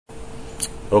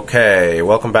Okay,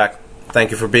 welcome back.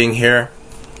 Thank you for being here,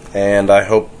 and I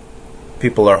hope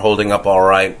people are holding up all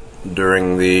right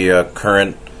during the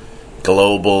current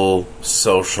global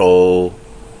social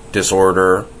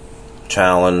disorder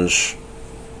challenge,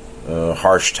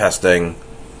 harsh testing,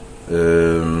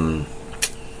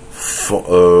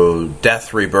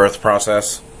 death rebirth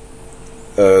process.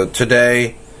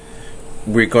 Today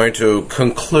we're going to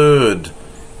conclude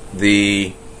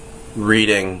the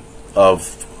reading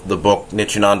of the book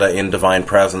Nityananda in Divine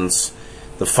Presence,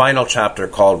 the final chapter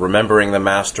called Remembering the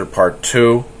Master Part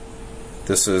 2.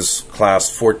 This is class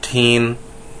 14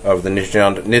 of the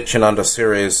Nityananda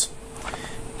series,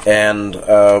 and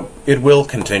it will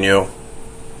continue,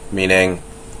 meaning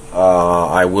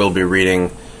I will be reading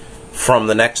from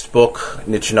the next book,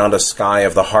 Nityananda Sky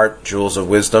of the Heart, Jewels of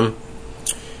Wisdom,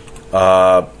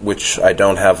 which I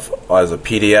don't have as a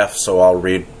PDF, so I'll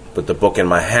read with the book in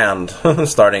my hand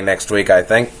starting next week, I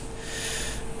think.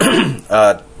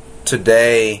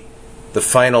 Today, the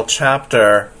final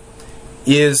chapter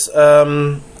is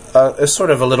sort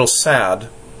of a little sad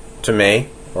to me,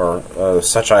 or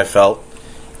such I felt,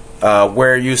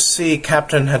 where you see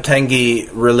Captain Hatengi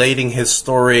relating his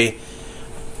story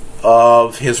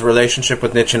of his relationship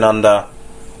with Nityananda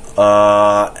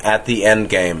at the end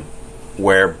game,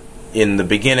 where in the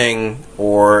beginning,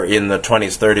 or in the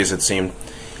 20s, 30s it seemed,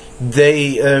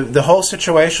 the whole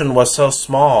situation was so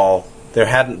small.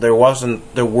 There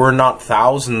were not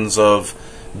thousands of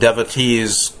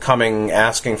devotees coming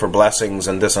asking for blessings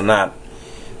and this and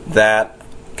that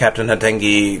Captain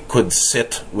Hatengi could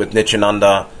sit with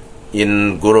Nityananda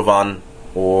in Guruvan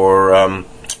or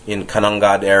in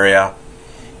Kanangad area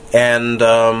and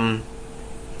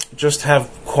just have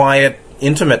quiet,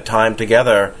 intimate time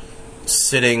together,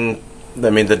 sitting. I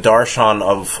mean, the darshan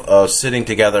of sitting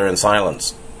together in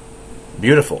silence.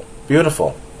 Beautiful,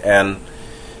 beautiful. And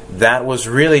that was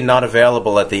really not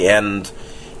available at the end.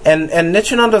 And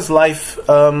Nityananda's life,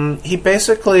 he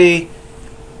basically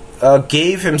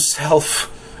gave himself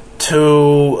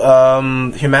to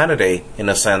humanity, in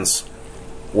a sense,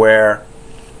 where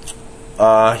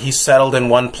he settled in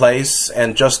one place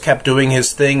and just kept doing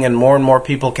his thing, and more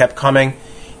people kept coming,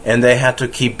 and they had to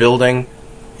keep building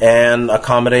and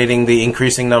accommodating the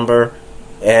increasing number,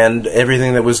 and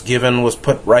everything that was given was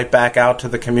put right back out to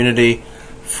the community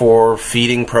for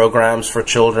feeding programs for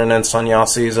children and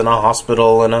sannyasis, and a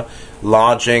hospital and a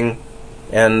lodging,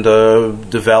 and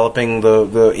developing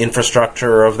the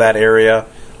infrastructure of that area,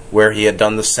 where he had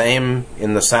done the same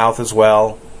in the south as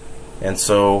well. And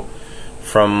so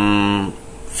from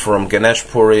Ganesh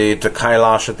Puri to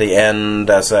Kailash at the end,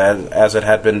 as it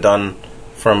had been done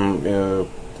from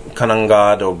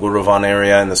Kanangad or Guruvan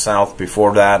area in the south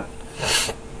before that,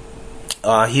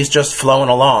 he's just flowing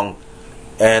along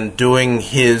and doing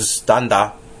his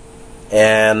danda,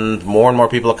 and more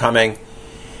people are coming,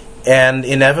 and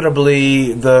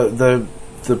inevitably the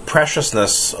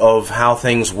preciousness of how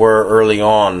things were early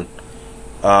on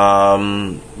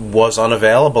was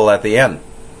unavailable at the end.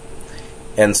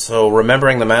 And so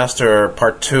Remembering the Master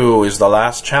Part 2 is the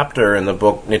last chapter in the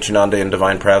book Nityananda in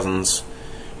Divine Presence,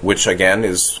 which again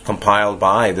is compiled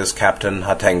by this Captain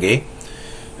Hatengi.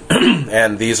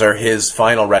 And these are his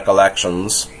final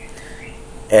recollections.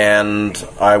 And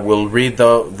I will read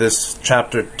this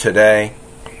chapter today,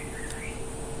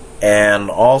 and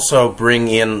also bring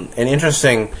in an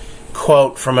interesting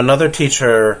quote from another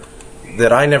teacher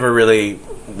that I never really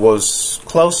was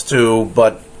close to,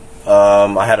 but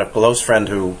I had a close friend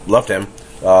who loved him,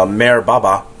 Meher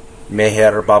Baba.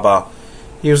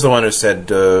 He was the one who said,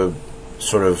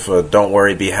 don't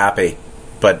worry, be happy.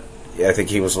 But I think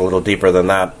he was a little deeper than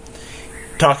that,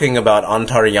 talking about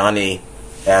Antaryani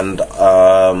and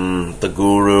the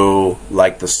Guru,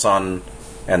 like the sun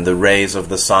and the rays of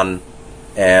the sun,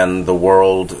 and the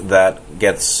world that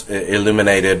gets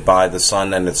illuminated by the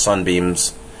sun and its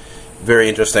sunbeams. Very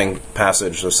interesting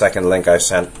passage, the second link I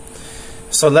sent.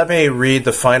 So let me read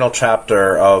the final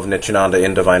chapter of Nityananda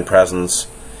in Divine Presence,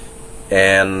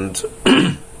 and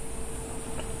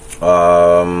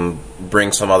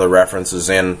bring some other references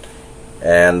in,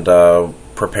 and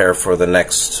prepare for the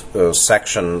next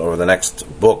section, or the next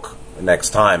book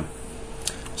next time.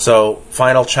 So,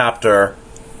 final chapter,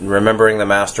 Remembering the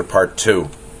Master Part 2,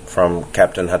 from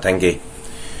Captain Hatengi.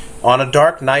 On a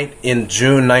dark night in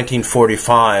June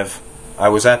 1945, I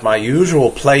was at my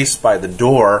usual place by the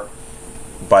door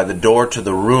to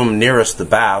the room nearest the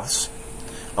baths.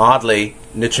 Oddly,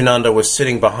 Nityananda was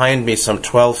sitting behind me some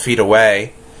 12 feet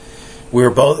away. We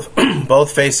were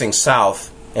both facing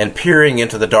south and peering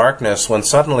into the darkness, when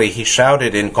suddenly he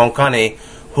shouted in Konkani,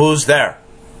 "Who's there?"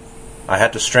 I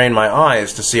had to strain my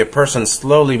eyes to see a person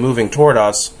slowly moving toward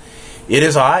us. "It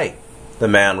is I," the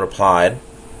man replied.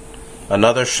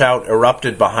 Another shout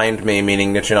erupted behind me,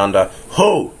 meaning Nityananda.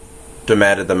 "Who?"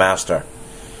 demanded the master.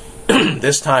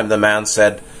 This time the man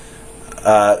said,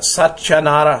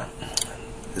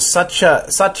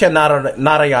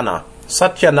 Satyanarayana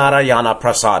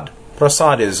Prasad.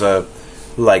 Prasad is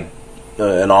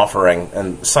an offering,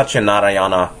 and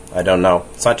Satyanarayana, I don't know.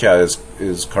 Satya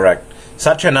is correct.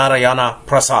 Satyanarayana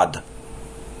Prasad.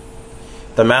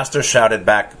 The master shouted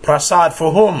back, "Prasad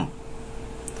for whom?"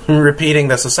 Repeating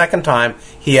this a second time,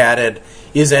 he added,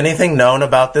 "Is anything known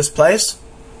about this place?"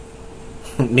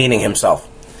 Meaning himself.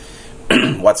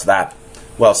 What's that?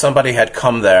 Well, somebody had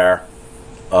come there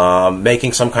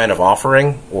making some kind of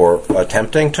offering, or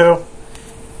attempting to,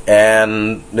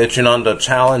 and Nityananda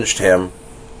challenged him,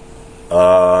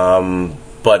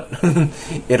 but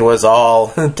it was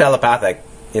all telepathic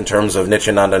in terms of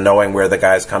Nityananda knowing where the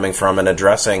guy's coming from and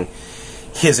addressing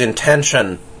his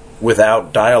intention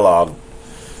without dialogue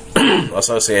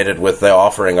associated with the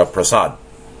offering of prasad.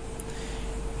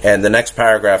 And the next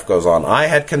paragraph goes on. "I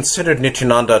had considered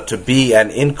Nityananda to be an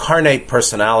incarnate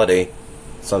personality,"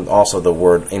 also the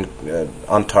word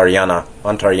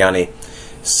antaryani,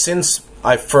 "since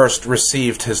I first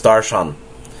received his darshan,"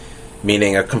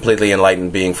 meaning a completely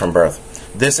enlightened being from birth.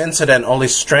 "This incident only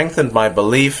strengthened my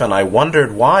belief, and I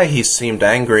wondered why he seemed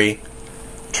angry.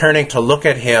 Turning to look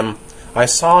at him, I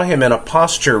saw him in a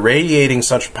posture radiating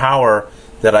such power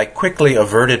that I quickly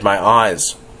averted my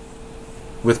eyes.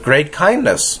 With great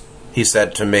kindness, he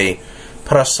said to me,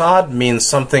 Prasad means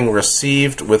something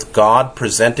received with God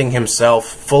presenting himself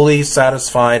fully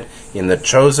satisfied in the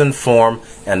chosen form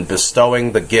and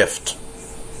bestowing the gift.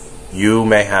 You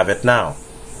may have it now.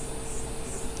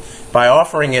 By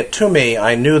offering it to me,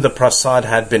 I knew the prasad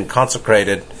had been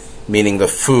consecrated, meaning the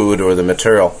food or the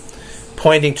material.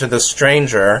 Pointing to the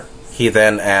stranger, he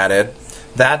then added,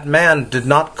 that man did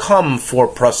not come for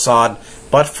prasad,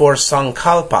 but for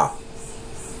sankalpa.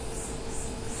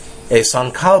 A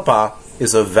sankalpa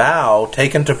is a vow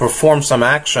taken to perform some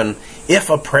action if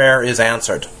a prayer is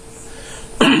answered,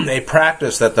 a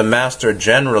practice that the master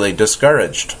generally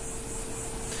discouraged.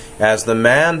 As the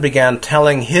man began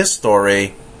telling his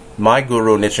story, my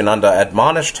guru Nityananda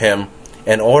admonished him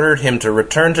and ordered him to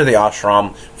return to the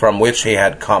ashram from which he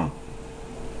had come.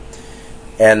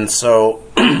 And so,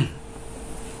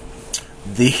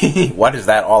 what is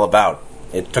that all about?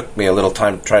 It took me a little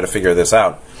time to try to figure this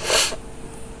out.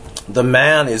 The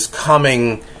man is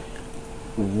coming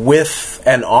with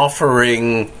an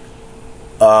offering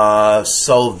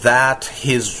so that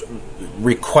his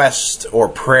request or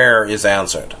prayer is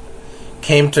answered.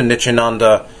 Came to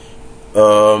Nityananda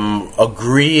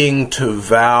agreeing to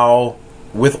vow,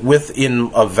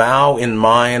 within a vow in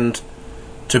mind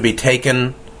to be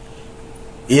taken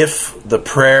if the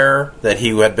prayer that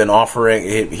he had been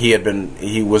offering,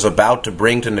 he was about to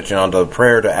bring to Nityananda, the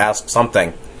prayer to ask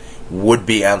something, would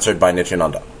be answered by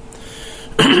Nityananda.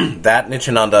 That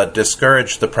Nityananda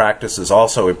discouraged the practice is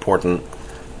also important.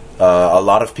 A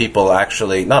lot of people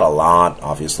actually, not a lot,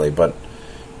 obviously, but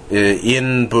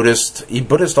in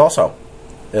Buddhist also,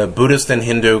 Buddhist and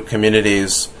Hindu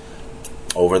communities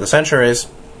over the centuries,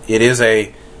 it is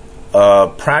a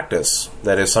practice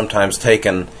that is sometimes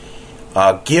taken.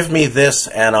 Give me this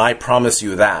and I promise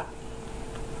you that.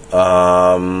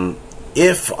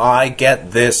 If I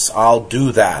get this, I'll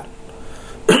do that.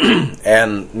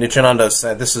 And Nityananda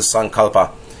said, this is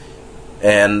Sankalpa.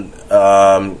 And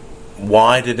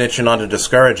why did Nityananda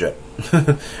discourage it?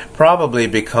 Probably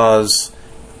because,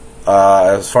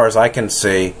 as far as I can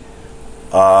see,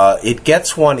 it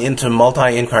gets one into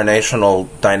multi-incarnational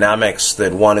dynamics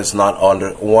that one is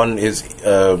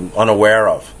unaware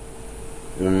of.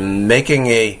 Making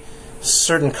a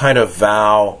certain kind of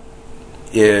vow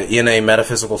in a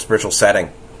metaphysical spiritual setting,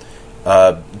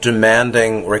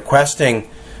 requesting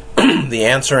the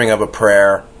answering of a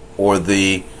prayer or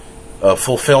the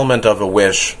fulfillment of a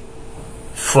wish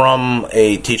from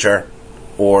a teacher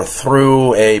or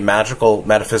through a magical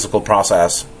metaphysical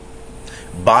process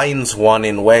binds one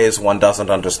in ways one doesn't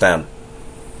understand.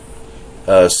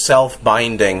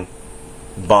 Self-binding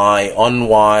by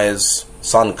unwise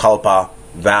sankalpa,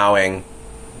 vowing,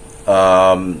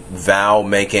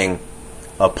 vow-making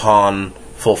upon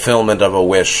fulfillment of a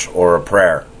wish or a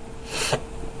prayer.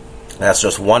 That's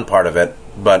just one part of it,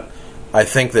 but I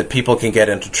think that people can get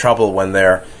into trouble when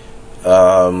they're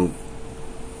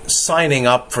signing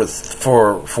up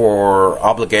for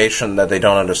obligation that they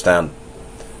don't understand.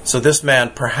 So this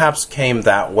man perhaps came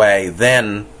that way,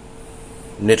 then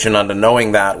Nityananda,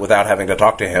 knowing that without having to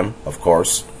talk to him, of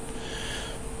course,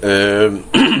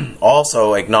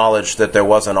 also acknowledged that there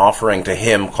was an offering to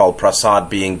him called prasad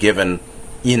being given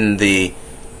in the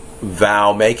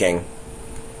vow making,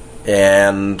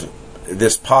 and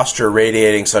this posture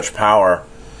radiating such power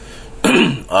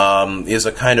is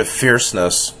a kind of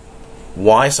fierceness.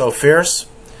 Why so fierce?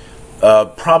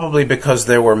 Probably because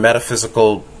there were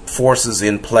metaphysical forces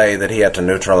in play that he had to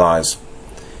neutralize,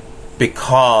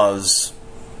 because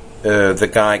the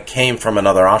guy came from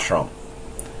another ashram.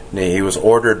 He was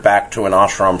ordered back to an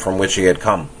ashram from which he had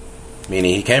come,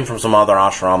 meaning he came from some other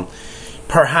ashram,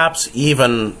 perhaps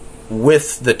even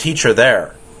with the teacher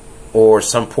there, or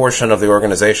some portion of the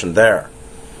organization there,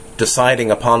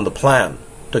 deciding upon the plan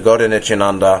to go to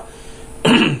Nityananda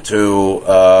to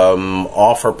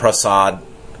offer prasad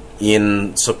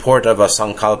in support of a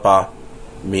sankalpa,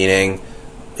 meaning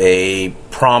a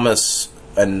promise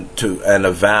and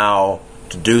a vow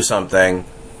to do something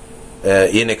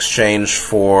in exchange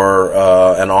for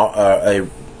a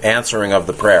answering of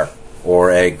the prayer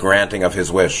or a granting of his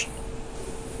wish.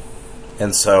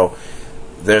 And so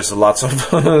there's lots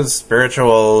of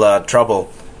spiritual trouble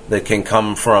that can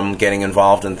come from getting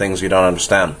involved in things you don't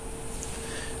understand.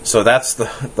 So that's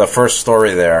the first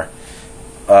story there.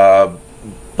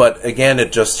 But again,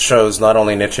 it just shows not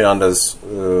only Nityananda's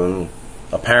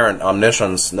apparent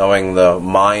omniscience, knowing the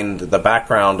mind, the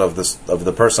background of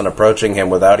the person approaching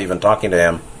him without even talking to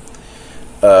him,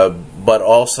 but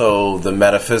also the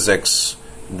metaphysics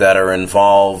that are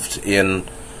involved in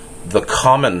the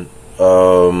common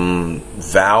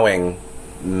vowing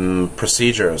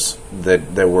procedures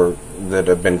that were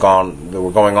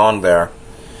going on there,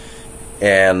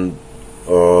 and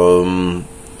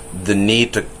the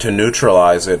need to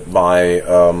neutralize it by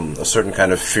a certain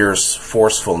kind of fierce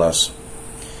forcefulness.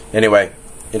 Anyway,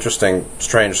 interesting,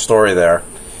 strange story there.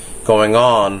 Going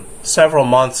on, several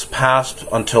months passed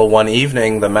until one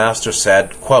evening the master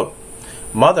said, quote,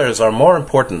 "Mothers are more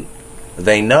important.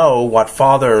 They know what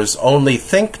fathers only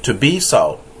think to be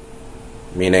so."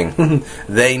 Meaning,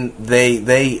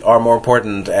 they are more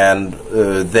important, and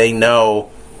they know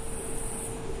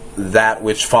that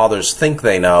which fathers think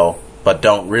they know, but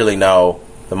don't really know.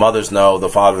 The mothers know, the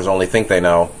fathers only think they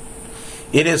know.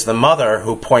 It is the mother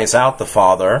who points out the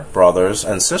father, brothers,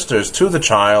 and sisters to the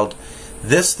child.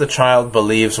 This the child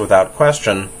believes without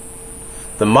question.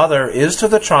 The mother is to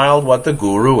the child what the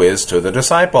guru is to the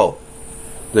disciple.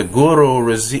 The guru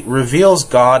reveals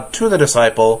God to the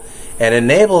disciple and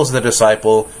enables the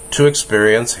disciple to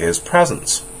experience his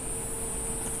presence.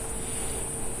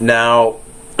 Now,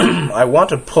 I want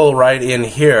to pull right in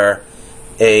here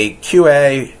a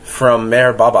QA from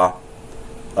Meher Baba.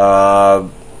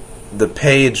 The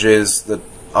page is the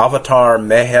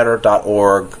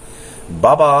avatarmeher.org.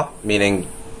 Baba, meaning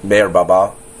Meher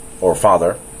Baba, or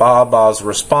father, Baba's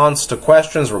response to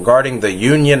questions regarding the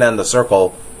union and the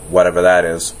circle, whatever that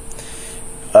is.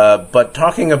 But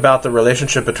talking about the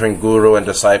relationship between guru and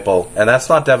disciple, and that's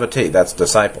not devotee, that's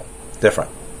disciple. Different.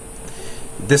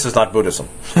 This is not Buddhism.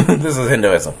 This is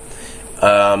Hinduism.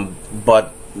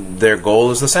 But their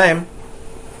goal is the same.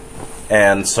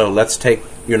 And so let's take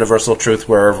universal truth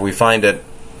wherever we find it.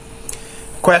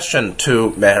 Question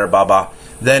to Meher Baba.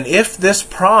 Then if this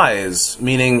prize,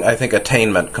 meaning I think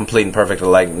attainment, complete and perfect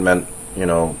enlightenment,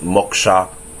 moksha,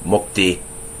 mukti,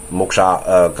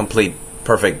 moksha, complete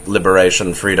perfect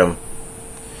liberation, freedom.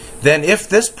 Then if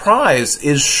this prize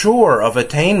is sure of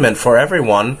attainment for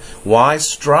everyone, why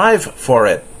strive for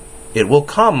it? It will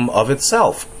come of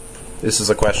itself. This is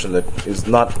a question that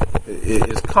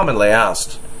is commonly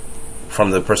asked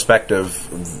from the perspective,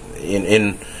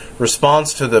 in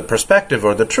response to the perspective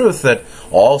or the truth that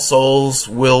all souls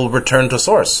will return to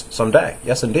source someday.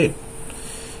 Yes, indeed.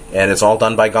 And it's all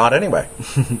done by God anyway.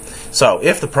 So,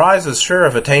 if the prize is sure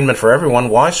of attainment for everyone,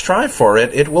 why strive for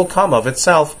it? It will come of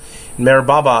itself. Meher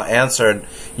Baba answered,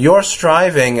 your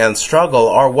striving and struggle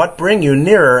are what bring you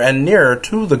nearer and nearer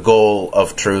to the goal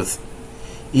of truth.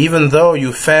 Even though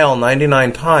you fail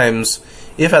 99 times,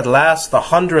 if at last the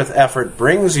 100th effort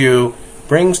brings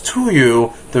to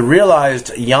you the realized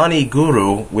Jnani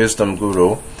Guru, wisdom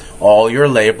Guru, all your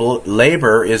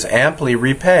labor is amply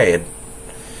repaid.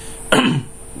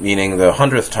 Meaning the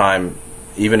 100th time,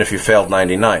 even if you failed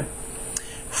 99.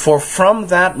 For from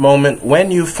that moment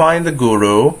when you find the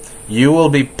Guru, you will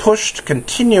be pushed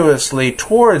continuously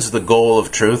towards the goal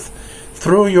of truth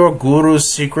through your Guru's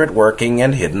secret working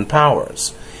and hidden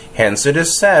powers. Hence it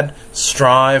is said,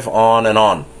 strive on and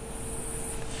on.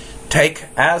 Take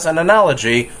as an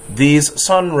analogy these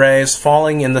sun rays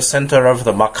falling in the center of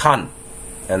the Makan,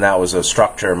 and that was a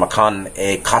structure, Makan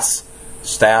e Kas,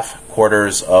 staff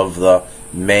quarters of the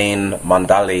main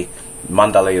Mandali.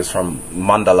 Mandali is from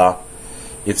Mandala,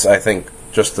 It's, I think,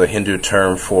 just the Hindu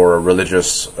term for a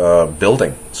religious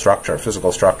building structure,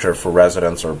 physical structure for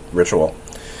residence or ritual.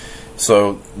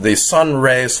 So the sun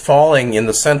rays falling in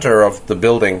the center of the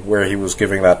building where he was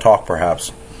giving that talk, perhaps,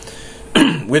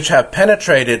 which have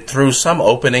penetrated through some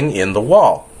opening in the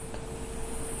wall,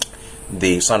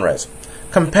 the sun rays,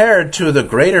 compared to the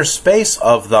greater space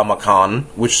of the Makan,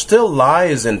 which still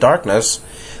lies in darkness,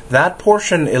 that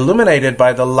portion illuminated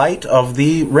by the light of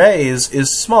the rays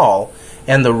is small,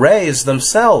 and the rays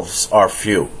themselves are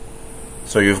few.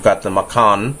 So you've got the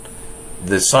Makan,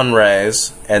 the sun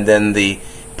rays, and then the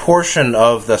portion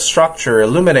of the structure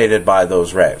illuminated by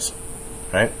those rays.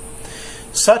 Right?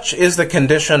 Such is the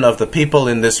condition of the people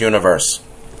in this universe.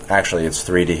 Actually, it's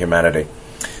 3D humanity.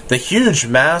 The huge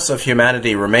mass of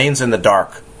humanity remains in the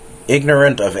dark,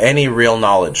 ignorant of any real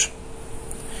knowledge.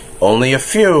 Only a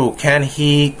few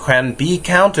can be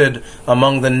counted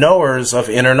among the knowers of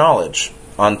inner knowledge.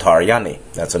 Antaryani.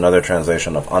 That's another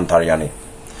translation of Antaryani.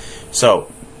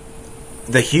 So,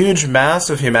 the huge mass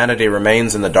of humanity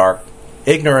remains in the dark,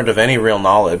 ignorant of any real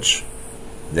knowledge.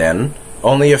 Then,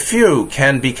 only a few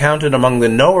can be counted among the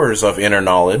knowers of inner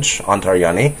knowledge,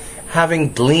 Antaryani,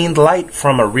 having gleaned light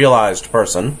from a realized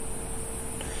person.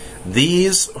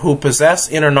 These who possess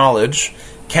inner knowledge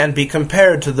can be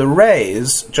compared to the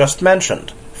rays just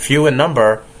mentioned, few in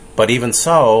number, but even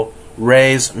so,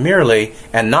 rays merely,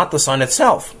 and not the sun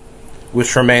itself,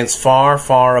 which remains far,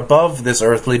 far above this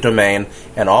earthly domain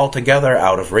and altogether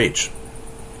out of reach.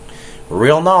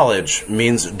 Real knowledge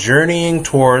means journeying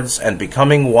towards and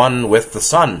becoming one with the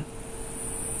sun.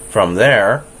 From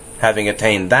there, having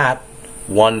attained that,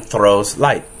 one throws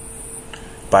light.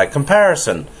 By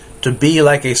comparison, to be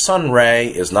like a sun ray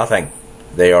is nothing.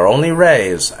 They are only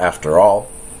rays, after all.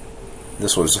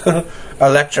 This was a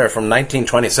lecture from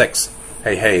 1926.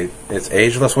 Hey, it's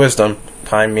ageless wisdom.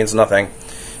 Time means nothing.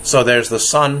 So there's the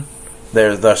sun.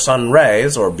 There's the sun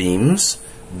rays, or beams.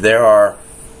 There are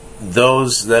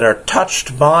those that are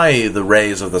touched by the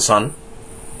rays of the sun.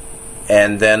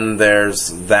 And then there's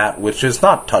that which is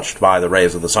not touched by the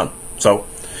rays of the sun. So,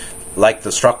 like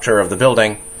the structure of the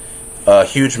building, a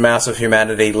huge mass of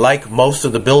humanity, like most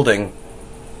of the building,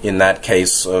 in that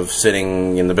case of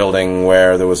sitting in the building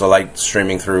where there was a light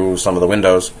streaming through some of the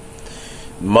windows,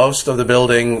 most of the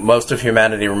building, most of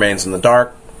humanity remains in the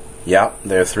dark. Yeah,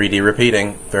 they're 3D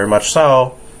repeating, very much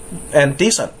so, and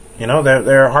decent. You know,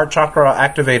 they're heart chakra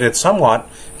activated somewhat,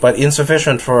 but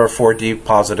insufficient for 4D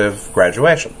positive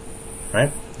graduation.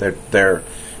 Right? They're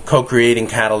co-creating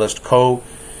catalyst,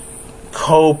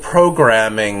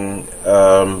 co-programming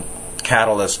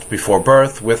catalyst before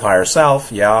birth with higher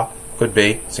self. Yeah, could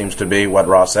be. Seems to be what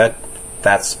Ra said.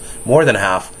 That's more than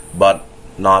half, but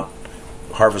not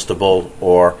harvestable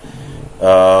or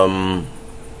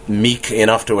meek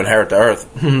enough to inherit the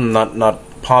earth. not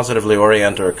positively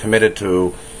oriented or committed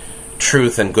to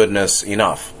truth and goodness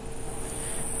enough.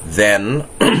 Then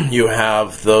you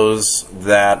have those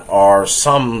that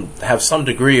have some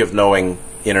degree of knowing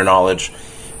inner knowledge,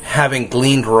 having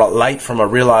gleaned light from a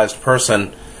realized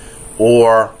person,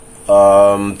 or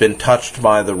been touched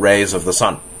by the rays of the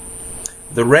sun.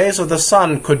 The rays of the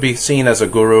sun could be seen as a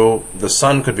guru, the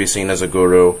sun could be seen as a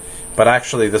guru, but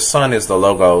actually the sun is the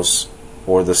logos,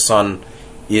 or the sun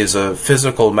is a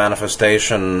physical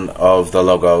manifestation of the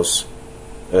logos,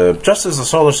 just as the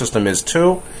solar system is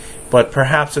too, but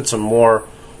perhaps it's a more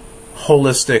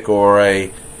holistic or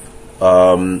a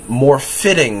more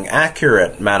fitting,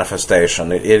 accurate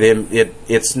manifestation.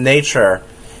 Its nature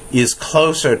is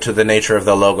closer to the nature of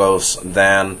the logos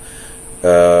than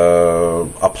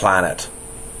a planet.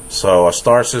 So a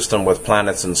star system with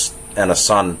planets and a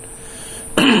sun,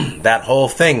 that whole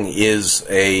thing is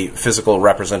a physical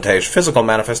representation, physical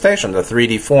manifestation, the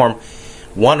 3D form,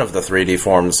 one of the 3D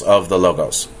forms of the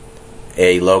logos.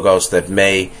 A logos that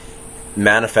may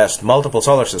manifest multiple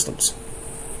solar systems.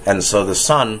 And so the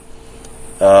sun,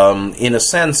 in a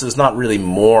sense, is not really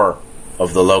more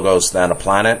of the logos than a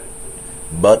planet,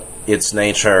 but its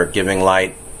nature giving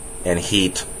light and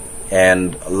heat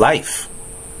and life.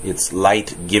 It's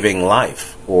light giving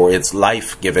life, or it's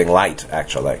life giving light,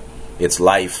 actually. Its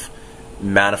life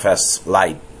manifests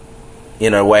light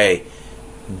in a way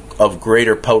of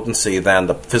greater potency than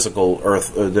the physical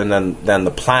Earth, than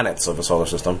the planets of a solar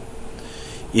system,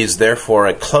 is therefore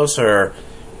a closer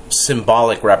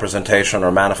symbolic representation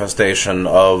or manifestation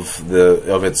of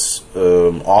its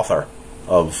author,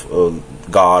 of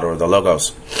God or the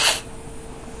Logos.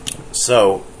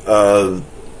 So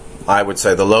I would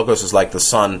say the Logos is like the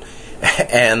sun,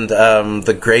 and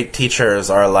the great teachers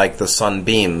are like the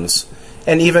sunbeams,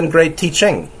 and even great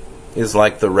teaching is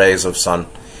like the rays of sun.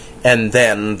 And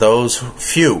then those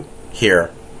few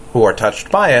here who are touched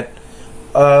by it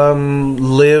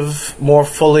live more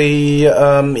fully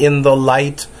in the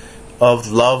light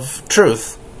of love,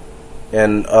 truth,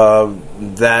 and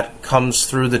that comes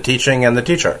through the teaching and the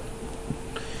teacher.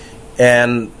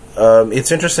 And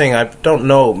it's interesting, I don't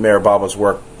know Meher Baba's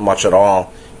work much at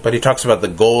all, but he talks about the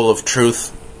goal of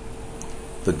truth.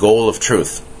 The goal of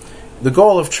truth. The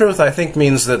goal of truth, I think,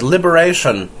 means that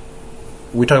liberation,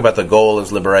 we talk about the goal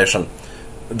as liberation.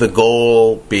 The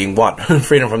goal being what?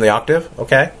 Freedom from the octave,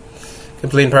 okay.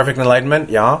 Complete and perfect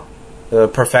enlightenment, yeah. The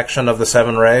perfection of the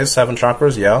 7 rays, 7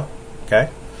 chakras, yeah, okay.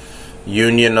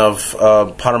 Union of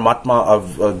Paramatma,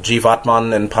 of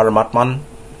Jivatman and Paramatman,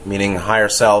 meaning higher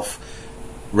self,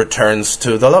 returns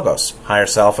to the Logos. Higher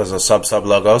self as a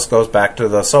sub-logos goes back to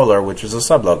the solar, which is a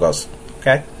sub-logos,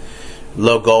 okay.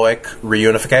 Logoic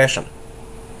reunification.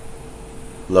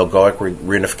 Logoic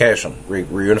reunification.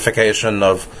 Reunification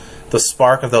of the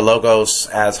spark of the Logos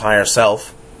as higher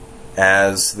self,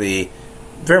 as the,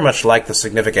 very much like the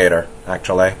significator,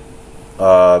 actually,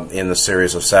 in the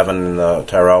series of 7 in the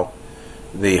Tarot.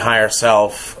 The higher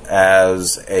self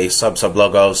as a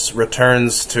sub-logos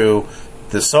returns to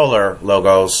the solar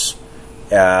Logos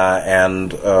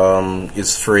and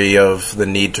is free of the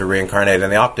need to reincarnate in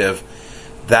the octave.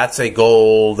 That's a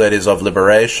goal that is of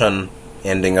liberation,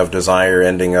 ending of desire,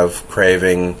 ending of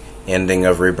craving, ending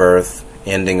of rebirth,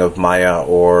 ending of Maya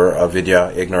or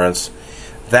avidya, ignorance.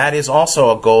 That is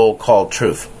also a goal called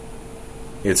truth.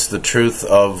 It's the truth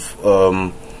of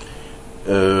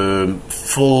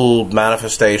full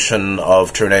manifestation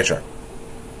of true nature.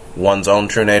 One's own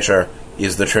true nature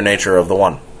is the true nature of the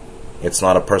one. It's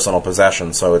not a personal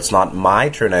possession, so it's not my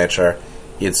true nature,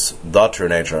 it's the true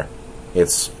nature.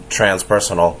 It's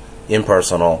transpersonal,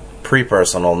 impersonal,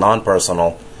 pre-personal,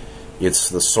 non-personal. It's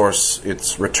the source,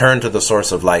 it's return to the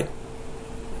source of light.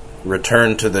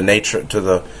 Return to the nature,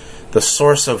 to the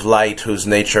source of light whose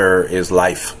nature is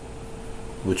life,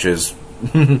 which is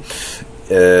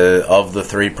of the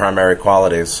 3 primary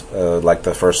qualities, like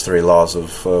the first 3 laws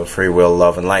of free will,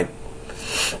 love, and light.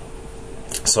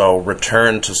 So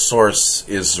return to source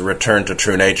is return to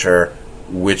true nature,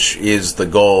 which is the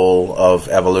goal of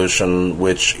evolution,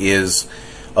 which is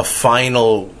a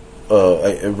final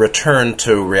a return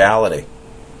to reality,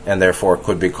 and therefore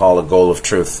could be called a goal of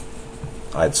truth,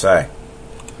 I'd say.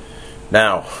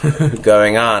 Now,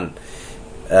 going on,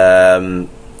 Captain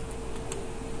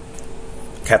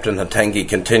Hatengi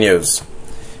continues.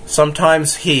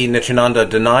 Sometimes he, Nityananda,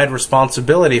 denied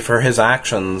responsibility for his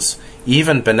actions,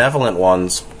 even benevolent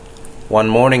ones. One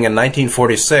morning in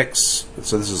 1946,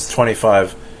 so this is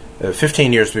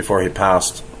 15 years before he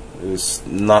passed. It was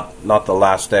not the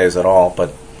last days at all,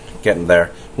 but getting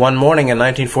there. One morning in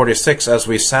 1946, as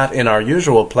we sat in our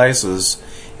usual places,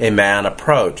 a man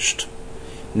approached.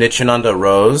 Nityananda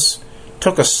rose,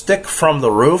 took a stick from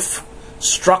the roof,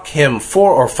 struck him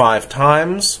 4 or 5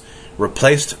 times,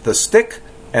 replaced the stick,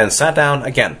 and sat down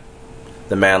again.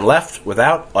 The man left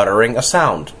without uttering a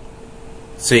sound.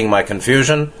 Seeing my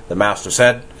confusion, the master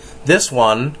said, "This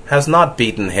one has not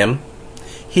beaten him.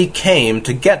 He came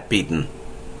to get beaten."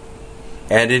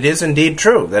 And it is indeed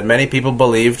true that many people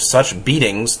believed such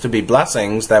beatings to be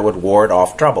blessings that would ward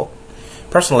off trouble.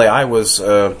 Personally, I was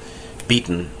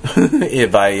beaten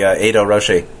by Edo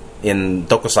Roshi in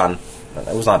Dokusan.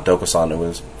 It was not Dokusan, it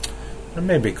was,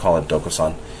 maybe call it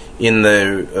Dokusan. In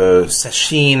the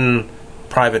Sesshin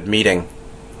private meeting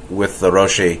with the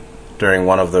Roshi during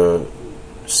one of the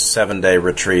 7-day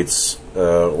retreats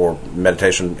or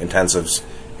meditation intensives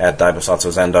at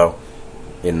Daibosatsu Zendo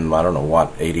in,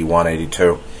 81,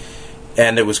 82.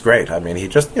 And it was great. I mean, he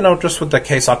just, just with the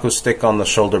Keisaku stick on the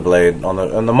shoulder blade,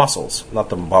 on the muscles, not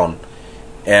the bone.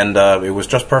 And it was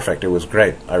just perfect. It was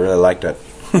great. I really liked it.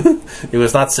 It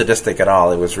was not sadistic at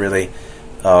all. It was really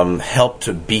helped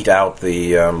to beat out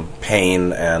the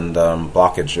pain and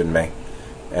blockage in me.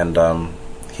 And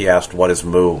he asked, "What is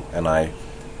mu?" And I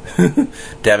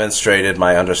demonstrated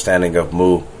my understanding of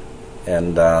mu,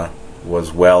 and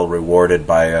was well rewarded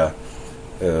by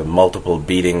multiple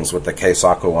beatings with the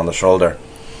Keisaku on the shoulder.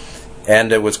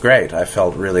 And it was great. I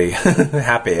felt really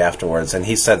happy afterwards. And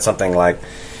he said something like,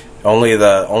 only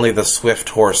the swift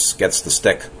horse gets the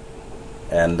stick.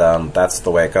 And that's the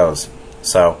way it goes.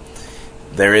 So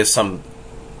there is some,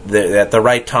 at the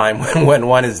right time, when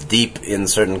one is deep in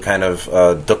certain kind of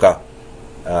dukkha,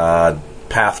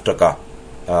 path dukkha,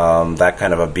 that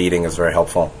kind of a beating is very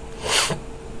helpful.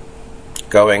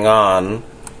 Going on,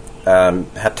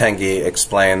 Hatengi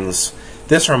explains,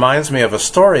 "This reminds me of a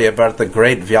story about the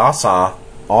great Vyasa,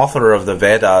 author of the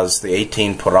Vedas, the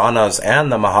 18 Puranas,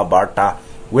 and the Mahabharata,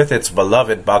 with its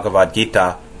beloved Bhagavad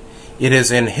Gita. It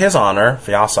is in his honor,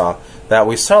 Vyasa, that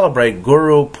we celebrate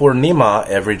Guru Purnima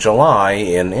every July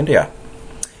in India.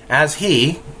 As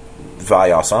he,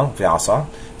 Vyasa,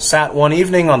 sat one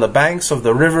evening on the banks of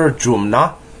the river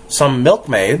Jumna, some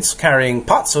milkmaids carrying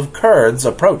pots of curds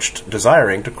approached,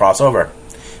 desiring to cross over.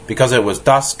 Because it was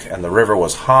dusk and the river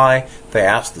was high, they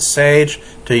asked the sage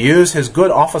to use his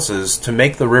good offices to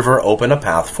make the river open a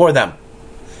path for them.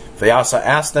 Vyasa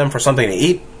asked them for something to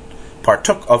eat,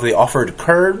 partook of the offered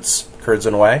curds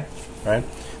in a way, right?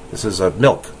 This is a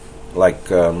milk, like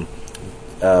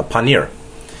paneer.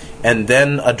 And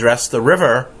then addressed the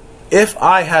river, "If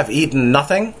I have eaten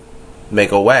nothing,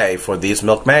 make a way for these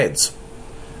milkmaids."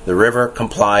 The river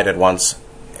complied at once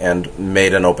and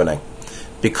made an opening.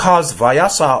 Because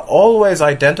Vyasa always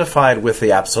identified with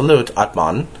the absolute,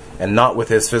 Atman, and not with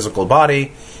his physical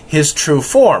body, his true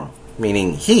form,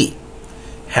 meaning he,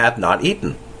 had not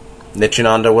eaten.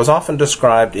 Nityananda was often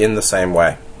described in the same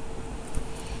way.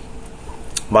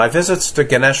 My visits to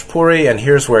Ganesh Puri, and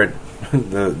here's where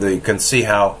you can see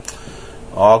how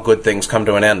all good things come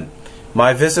to an end.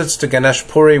 My visits to Ganesh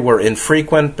Puri were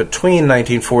infrequent between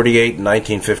 1948 and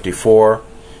 1954,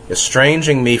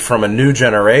 estranging me from a new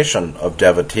generation of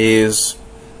devotees.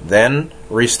 Then,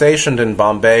 restationed in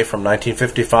Bombay from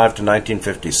 1955 to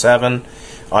 1957,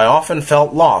 I often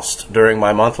felt lost during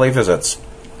my monthly visits.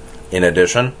 In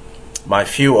addition, my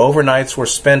few overnights were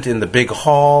spent in the big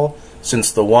hall,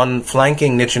 since the one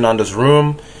flanking Nityananda's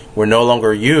room were no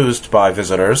longer used by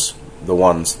visitors,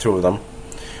 two of them.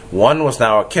 One was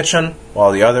now a kitchen,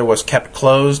 while the other was kept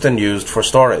closed and used for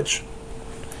storage.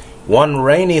 One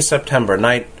rainy September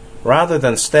night, rather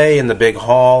than stay in the big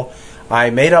hall, I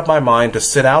made up my mind to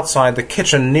sit outside the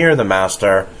kitchen near the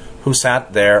master, who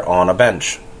sat there on a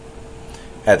bench.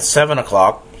 At 7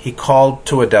 o'clock, he called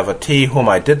to a devotee whom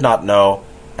I did not know,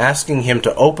 asking him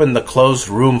to open the closed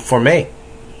room for me.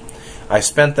 I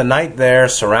spent the night there,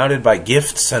 surrounded by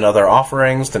gifts and other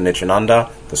offerings to Nityananda,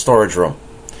 the storage room.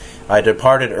 I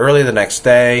departed early the next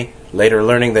day, later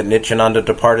learning that Nityananda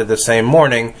departed the same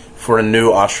morning for a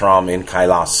new ashram in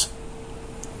Kailas.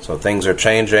 So things are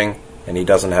changing, and he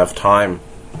doesn't have time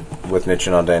with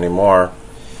Nityananda anymore.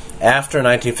 After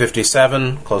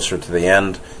 1957, closer to the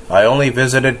end, I only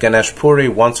visited Ganesh Puri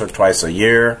once or twice a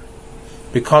year.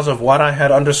 Because of what I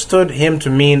had understood him to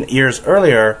mean years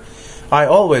earlier, I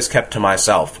always kept to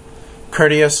myself,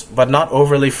 courteous but not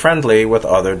overly friendly with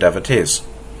other devotees.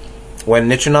 When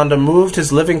Nityananda moved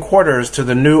his living quarters to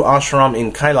the new ashram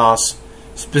in Kailas,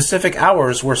 specific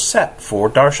hours were set for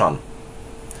darshan.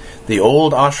 The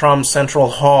old ashram central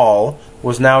hall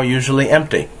was now usually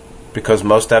empty, because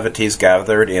most devotees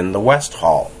gathered in the west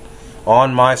hall.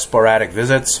 On my sporadic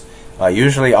visits, I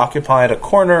usually occupied a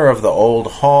corner of the old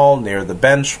hall near the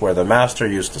bench where the master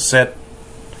used to sit.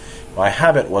 My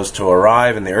habit was to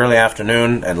arrive in the early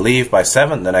afternoon and leave by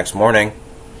 7 the next morning.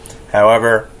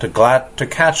 However, to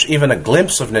catch even a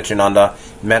glimpse of Nityananda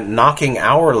meant knocking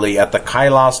hourly at the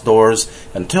Kailas doors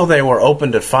until they were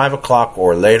opened at 5 o'clock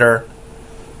or later.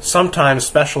 Sometimes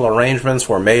special arrangements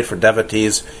were made for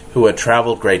devotees who had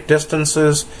traveled great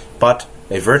distances, but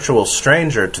a virtual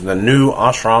stranger to the new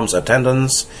ashram's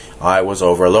attendance, I was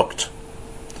overlooked.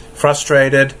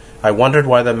 Frustrated, I wondered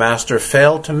why the master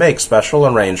failed to make special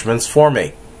arrangements for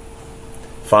me.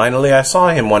 Finally, I saw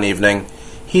him one evening.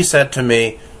 He said to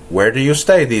me, "Where do you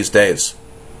stay these days?"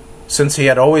 Since he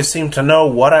had always seemed to know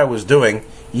what I was doing,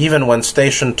 even when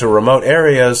stationed to remote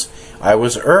areas, I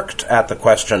was irked at the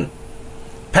question.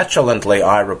 Petulantly,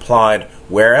 I replied,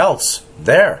 "Where else?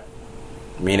 There,"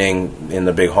 meaning in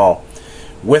the big hall.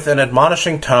 With an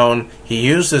admonishing tone, he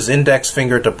used his index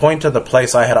finger to point to the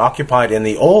place I had occupied in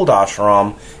the old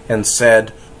ashram and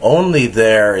said, "Only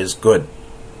there is good."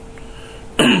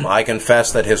 I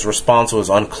confess that his response was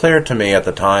unclear to me at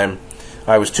the time.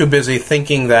 I was too busy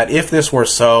thinking that if this were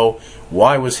so,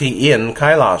 why was he in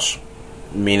Kailash?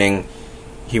 Meaning,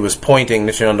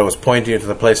 Nityananda was pointing to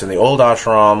the place in the old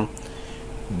ashram,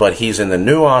 but he's in the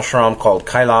new ashram called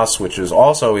Kailas, which is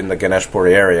also in the Ganesh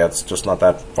Puri area. It's just not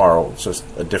that far. It's just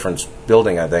a different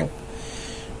building, I think.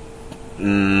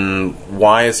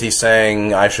 Why is he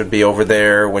saying I should be over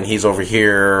there when he's over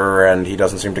here and he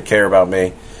doesn't seem to care about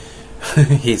me?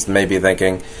 He's maybe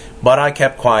thinking. But I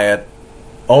kept quiet.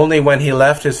 Only when he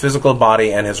left his physical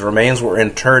body and his remains were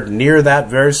interred near that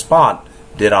very spot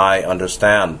did I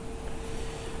understand.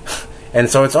 And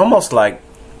so it's almost like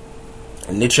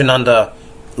Nityananda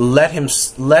let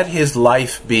his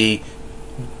life be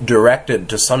directed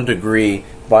to some degree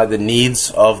by the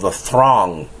needs of the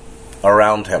throng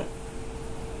around him.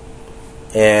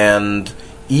 And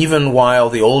even while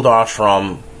the old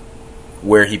ashram,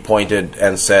 where he pointed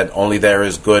and said, "Only there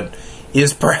is good,"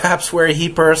 is perhaps where he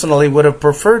personally would have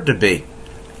preferred to be,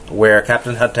 where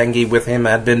Captain Hatengi with him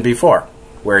had been before,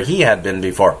 where he had been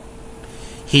before.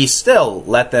 He still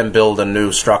let them build a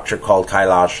new structure called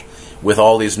Kailash with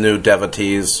all these new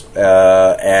devotees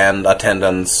and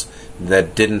attendants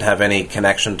that didn't have any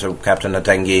connection to Captain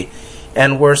Hatengi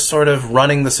and were sort of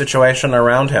running the situation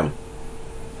around him.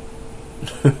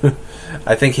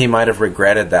 I think he might have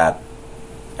regretted that.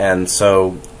 And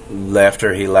so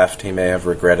after he left, he may have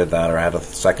regretted that or had a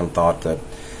second thought that,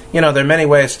 there are many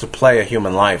ways to play a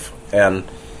human life. And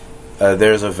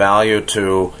there's a value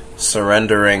to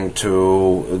surrendering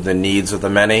to the needs of the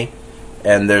many.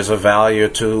 And there's a value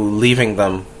to leaving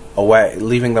them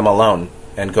alone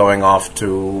and going off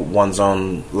to one's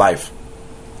own life.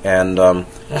 And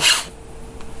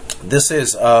this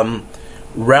is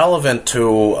relevant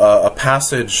to a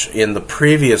passage in the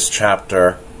previous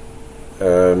chapter,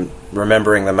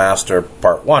 Remembering the Master,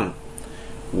 Part 1,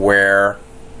 where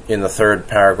in the third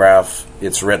paragraph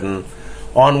it's written,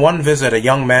 "On one visit, a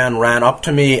young man ran up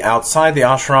to me outside the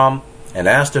ashram and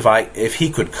asked if he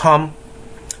could come.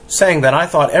 Saying that I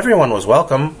thought everyone was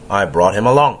welcome, I brought him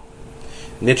along.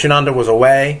 Nityananda was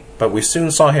away, but we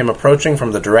soon saw him approaching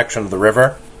from the direction of the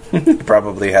river." He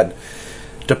probably had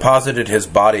deposited his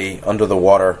body under the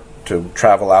water to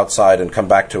travel outside and come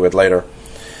back to it later.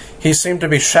 He seemed to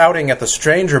be shouting at the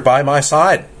stranger by my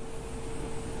side.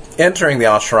 Entering the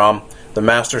ashram, the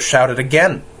master shouted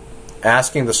again,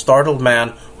 asking the startled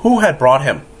man who had brought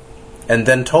him, and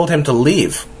then told him to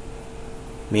leave,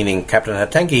 meaning Captain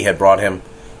Hatengi had brought him,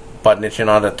 but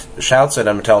Nityananda shouts at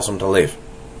him and tells him to leave.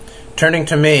 Turning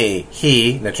to me,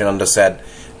 Nityananda said,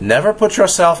 "Never put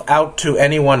yourself out to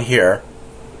anyone here.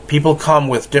 People come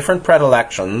with different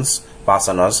predilections,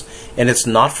 vasanas, and it's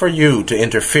not for you to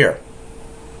interfere."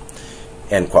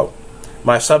 End quote.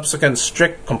 My subsequent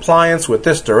strict compliance with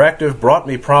this directive brought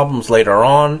me problems later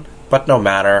on, but no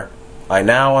matter. I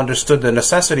now understood the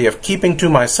necessity of keeping to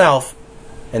myself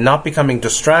and not becoming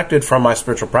distracted from my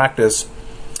spiritual practice.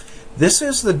 This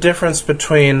is the difference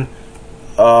between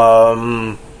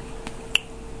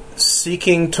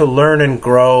seeking to learn and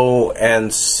grow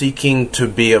and seeking to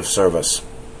be of service.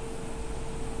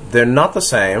 They're not the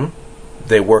same.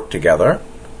 They work together.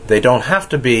 They don't have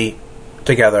to be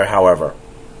together, however.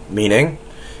 Meaning,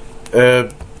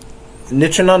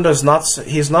 Nityananda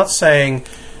he's not saying,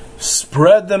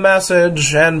 spread the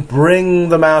message and bring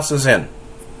the masses in.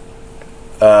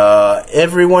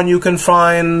 Everyone you can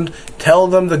find, tell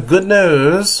them the good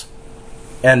news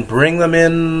and bring them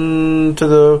in to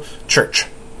the church.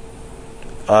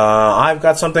 I've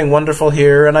got something wonderful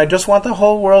here and I just want the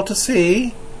whole world to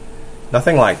see.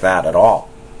 Nothing like that at all.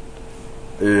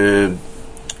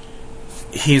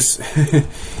 He's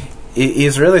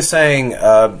he's really saying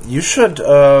you should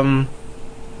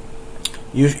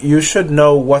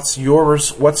know what's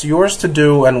yours to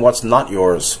do and what's not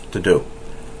yours to do.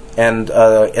 And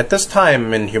at this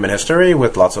time in human history,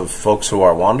 with lots of folks who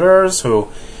are wanderers, who,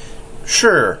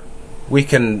 sure, we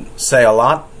can say a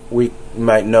lot, we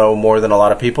might know more than a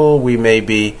lot of people, we may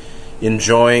be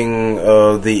enjoying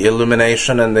the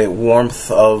illumination and the warmth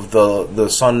of the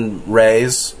sun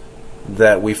rays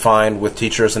that we find with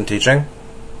teachers and teaching,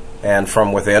 and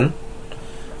from within.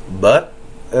 But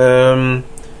there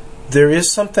is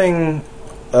something,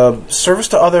 service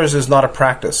to others is not a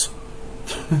practice.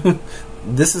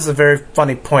 This is a very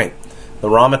funny point. The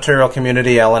raw material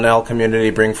community, LNL community,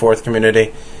 Bring Forth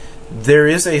community, there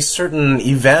is a certain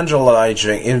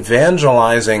evangelizing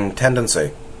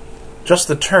tendency. Just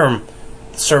the term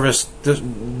service,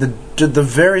 the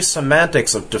very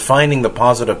semantics of defining the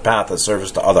positive path as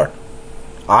service to other,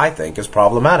 I think is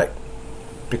problematic.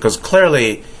 Because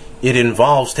clearly it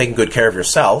involves taking good care of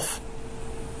yourself,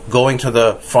 going to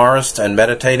the forest and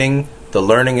meditating, the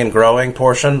learning and growing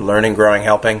portion, learning, growing,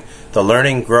 helping. The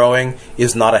learning, growing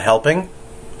is not a helping.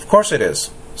 Of course it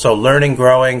is. So learning,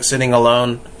 growing, sitting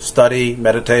alone, study,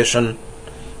 meditation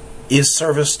is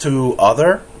service to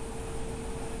other,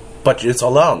 but it's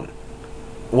alone.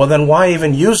 Well, then why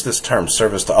even use this term,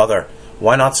 service to other?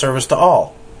 Why not service to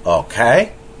all?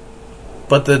 Okay.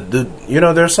 But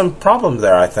there's some problem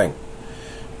there, I think.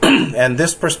 And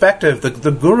this perspective,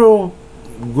 the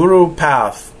guru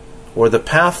path, or the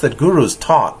path that gurus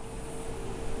taught,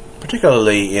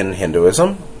 particularly in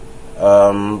Hinduism,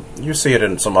 you see it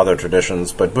in some other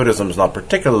traditions, but Buddhism is not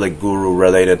particularly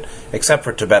guru-related, except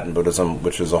for Tibetan Buddhism,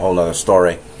 which is a whole other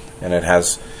story, and it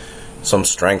has some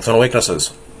strengths and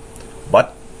weaknesses.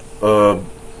 But the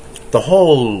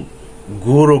whole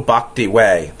Guru Bhakti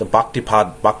way, the Bhakti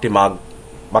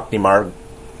Marg,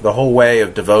 the whole way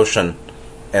of devotion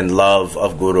and love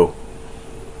of Guru,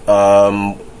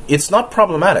 it's not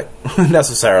problematic,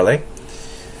 necessarily.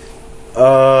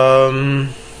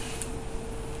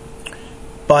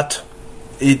 But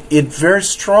it very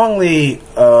strongly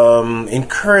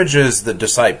encourages the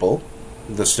disciple,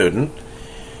 the student,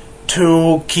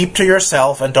 to keep to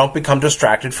yourself and don't become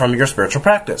distracted from your spiritual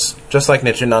practice, just like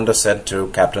Nityananda said to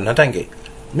Captain Hatengi.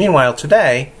 Meanwhile,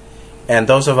 today, and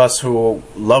those of us who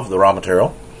love the raw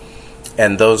material,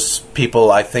 and those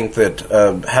people I think that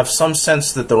have some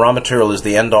sense that the raw material is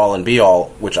the end-all and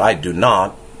be-all, which I do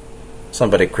not.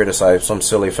 Somebody criticized, some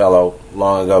silly fellow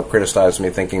long ago criticized me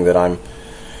thinking that I'm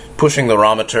pushing the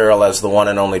raw material as the one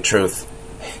and only truth.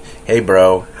 Hey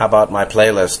bro, how about my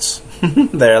playlists?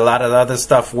 There are a lot of other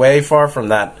stuff way far from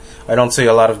that. I don't see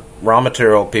a lot of raw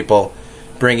material people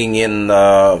bringing in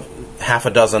half a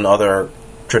dozen other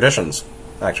traditions,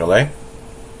 actually.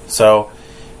 So,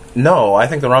 no, I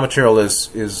think the raw material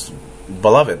is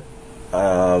beloved,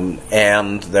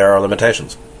 and there are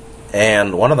limitations.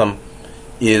 And one of them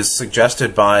is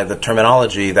suggested by the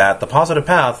terminology that the positive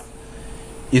path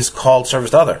is called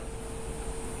service to other.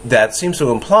 That seems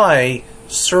to imply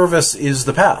service is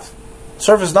the path.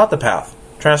 Service is not the path.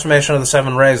 Transformation of the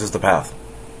 7 rays is the path.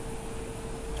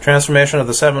 Transformation of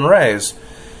the 7 rays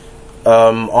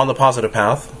on the positive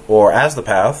path, or as the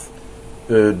path,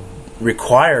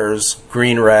 requires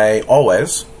green ray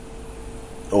always,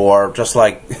 or just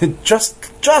like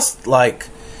just like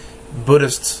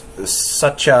Buddhist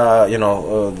Satya,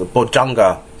 the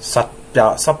Bojjhanga,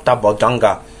 Sapta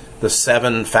Bojjhanga, the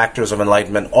 7 factors of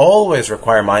enlightenment always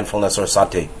require mindfulness or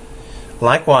sati.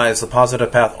 Likewise, the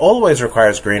positive path always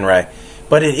requires green ray,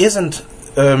 but it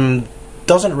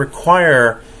doesn't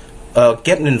require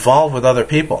getting involved with other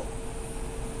people.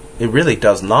 It really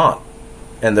does not.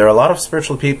 And there are a lot of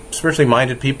spiritually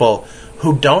minded people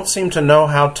who don't seem to know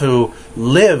how to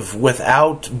live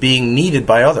without being needed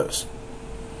by others,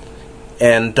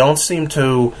 and don't seem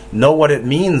to know what it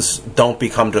means, don't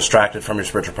become distracted from your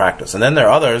spiritual practice. And then there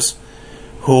are others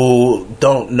who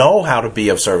don't know how to be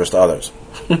of service to others.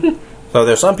 So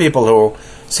there's some people who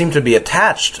seem to be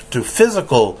attached to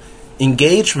physical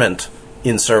engagement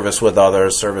in service with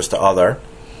others, service to other,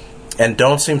 and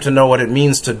don't seem to know what it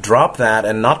means to drop that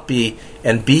and not be,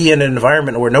 and be in an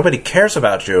environment where nobody cares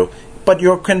about you, but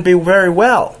you can be very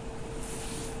well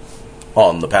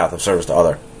on the path of service to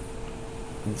other.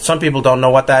 Some people don't know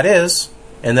what that is,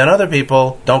 and then other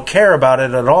people don't care about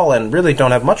it at all and really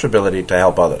don't have much ability to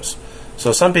help others.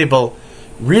 So some people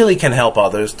really can help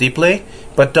others deeply,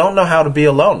 but don't know how to be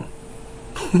alone.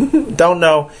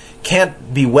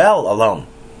 Can't be well alone.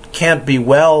 Can't be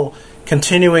well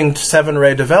continuing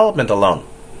 7-ray development alone.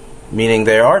 Meaning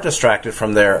they are distracted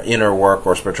from their inner work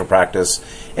or spiritual practice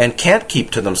and can't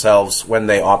keep to themselves when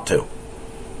they ought to.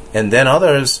 And then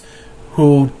others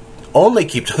who only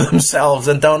keep to themselves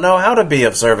and don't know how to be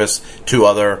of service to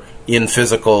other in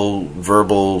physical,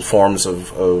 verbal forms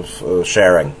of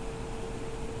sharing.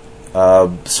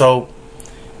 So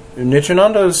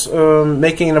Nityananda is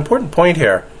making an important point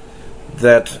here,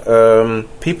 that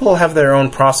people have their own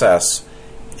process,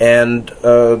 and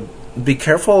be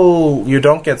careful you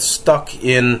don't get stuck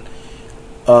in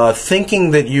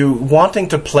thinking that you wanting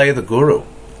to play the guru.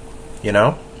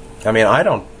 I mean, I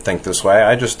don't think this way.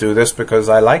 I just do this because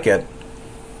I like it.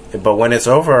 But when it's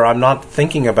over, I'm not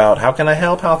thinking about how can I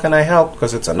help,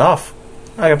 because it's enough.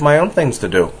 I have my own things to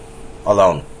do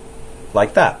alone,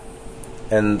 like that.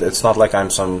 And it's not like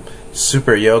I'm some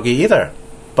super yogi either.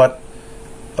 But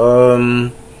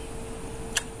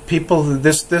people,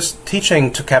 this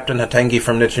teaching to Captain Hatengi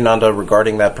from Nityananda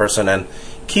regarding that person and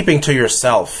keeping to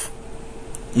yourself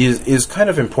is kind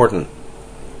of important.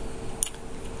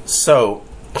 So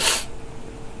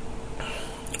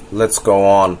let's go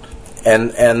on.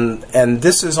 And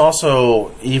this is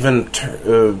also even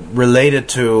related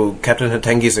to Captain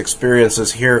Hatengi's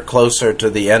experiences here closer to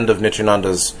the end of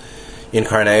Nityananda's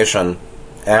incarnation.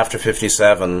 After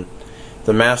 57,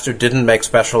 the master didn't make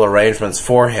special arrangements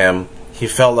for him. He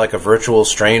felt like a virtual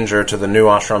stranger to the new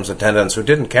ashram's attendants who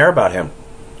didn't care about him,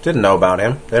 didn't know about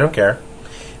him. They don't care.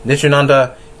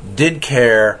 Nityananda did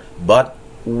care, but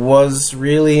was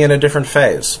really in a different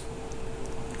phase.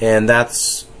 And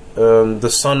that's the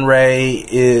sun ray.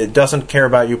 It doesn't care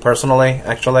about you personally,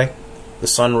 actually. The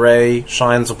sun ray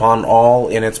shines upon all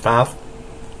in its path.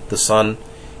 The sun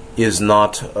is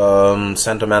not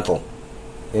sentimental.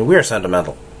 And we're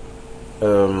sentimental.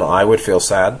 I would feel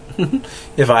sad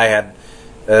if I had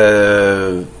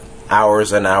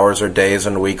hours and hours or days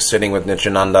and weeks sitting with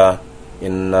Nityananda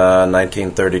in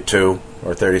 1932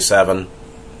 or 37,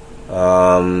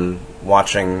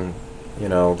 watching,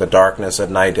 the darkness at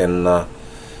night in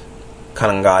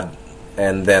Kanangad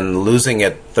and then losing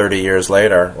it 30 years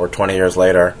later or 20 years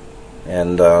later,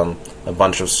 and a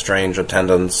bunch of strange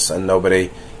attendants and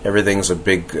everything's a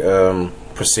big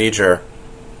procedure.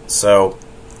 So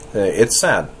it's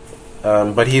sad.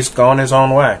 But he's gone his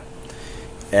own way.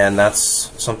 And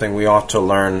that's something we ought to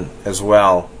learn as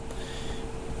well.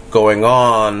 Going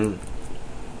on,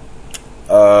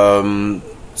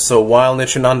 so while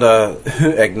Nityananda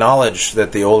acknowledged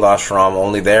that the old ashram,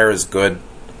 only there is good,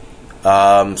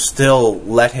 still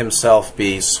let himself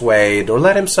be swayed, or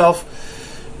let himself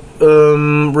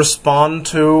respond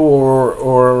to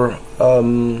or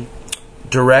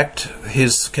direct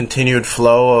his continued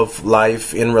flow of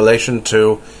life in relation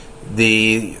to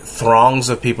the throngs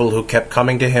of people who kept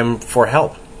coming to him for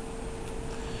help.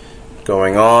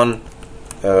 Going on,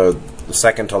 the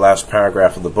second to last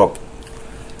paragraph of the book,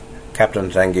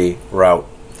 Captain Tengi wrote,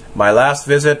 "My last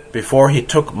visit before he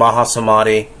took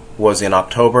Mahasamadhi was in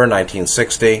October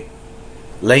 1960.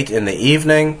 Late in the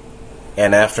evening,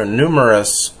 and after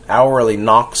numerous hourly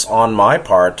knocks on my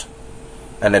part,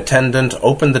 an attendant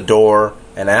opened the door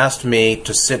and asked me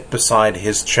to sit beside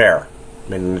his chair,"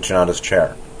 meaning Nityananda's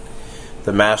chair.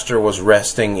 The master was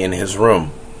resting in his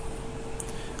room.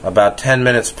 About 10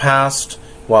 minutes passed,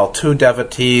 while two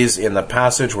devotees in the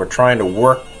passage were trying to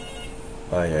work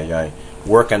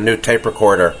a new tape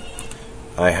recorder.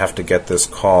 I have to get this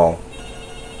call.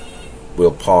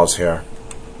 We'll pause here.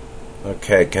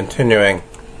 Okay, continuing.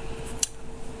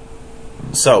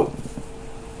 So,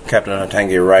 Captain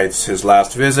Tengi writes, his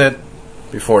last visit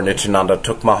before Nityananda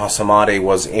took Mahasamadhi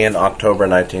was in October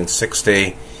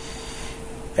 1960.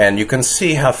 And you can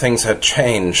see how things had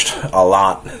changed a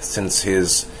lot since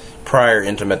his prior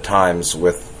intimate times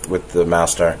with the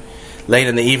master. Late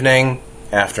in the evening,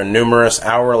 after numerous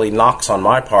hourly knocks on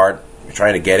my part,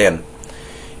 trying to get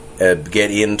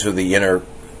into the inner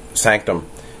sanctum,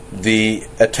 the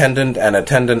attendant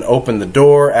opened the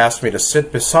door, asked me to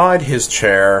sit beside his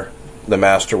chair. The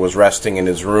master was resting in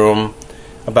his room.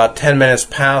 About 10 minutes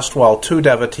passed while two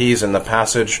devotees in the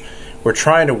passage were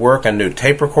trying to work a new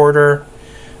tape recorder.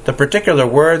 The particular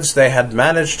words they had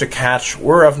managed to catch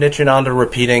were of Nityananda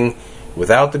repeating,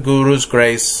 "Without the Guru's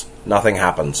grace, nothing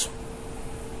happens."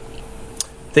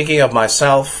 Thinking of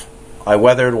myself, I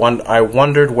wondered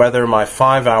whether my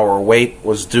 5-hour wait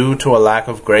was due to a lack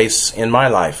of grace in my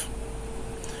life.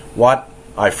 What,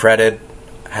 I fretted,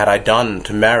 had I done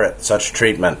to merit such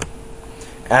treatment?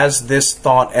 As this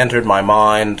thought entered my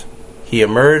mind, he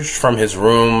emerged from his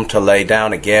room to lay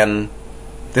down again,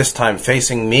 this time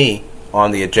facing me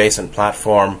on the adjacent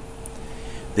platform.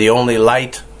 The only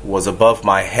light was above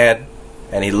my head,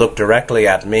 and he looked directly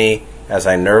at me as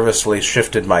I nervously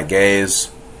shifted my gaze.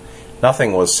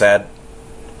 Nothing was said.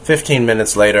 15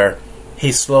 minutes later,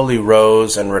 he slowly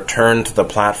rose and returned to the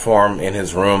platform in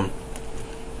his room.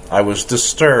 I was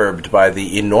disturbed by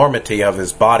the enormity of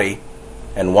his body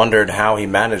and wondered how he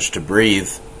managed to breathe.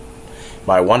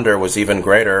 My wonder was even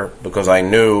greater because I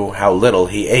knew how little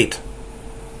he ate.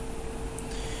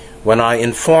 When I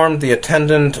informed the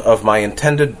attendant of my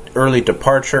intended early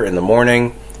departure in the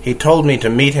morning, he told me to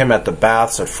meet him at the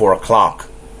baths at 4 o'clock,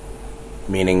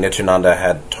 meaning Nityananda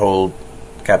had told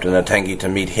Captain Tengi to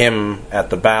meet him at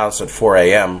the baths at 4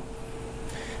 a.m.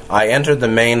 I entered the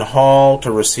main hall to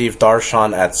receive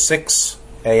darshan at 6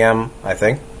 a.m., I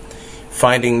think,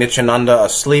 finding Nityananda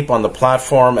asleep on the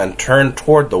platform and turned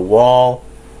toward the wall.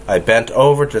 I bent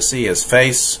over to see his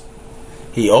face.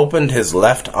 He opened his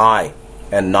left eye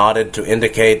and nodded to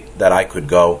indicate that I could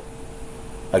go.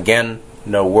 Again,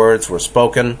 no words were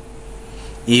spoken.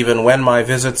 Even when my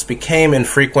visits became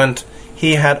infrequent,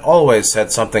 he had always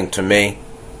said something to me.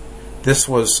 This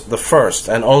was the first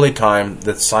and only time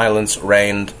that silence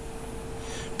reigned.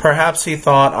 Perhaps he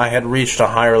thought I had reached a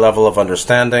higher level of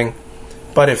understanding,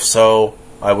 but if so,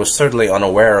 I was certainly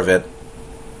unaware of it.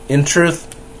 In truth,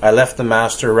 I left the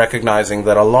master recognizing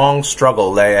that a long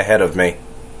struggle lay ahead of me.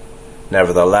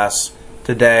 Nevertheless,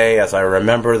 today, as I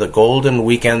remember the golden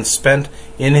weekend spent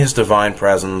in his divine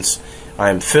presence,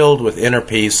 I am filled with inner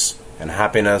peace and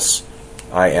happiness.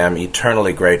 I am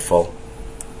eternally grateful.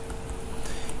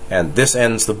 And this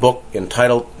ends the book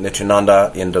entitled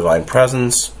Nityananda in Divine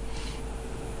Presence.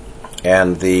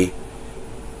 And the,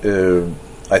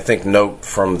 I think, note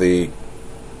from the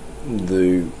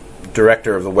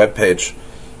director of the webpage,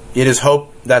 it is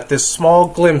hoped that this small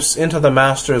glimpse into the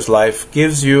Master's life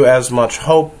gives you as much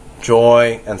hope,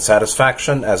 joy, and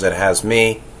satisfaction as it has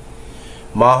me.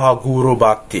 Mahaguru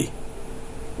Bhakti,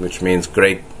 which means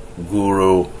great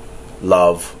Guru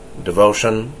love,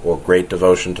 devotion, or great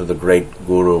devotion to the great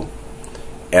Guru.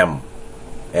 M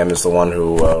is the one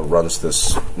who runs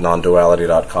this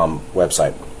nonduality.com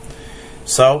website.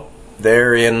 So,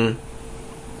 therein,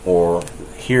 or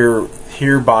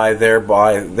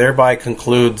thereby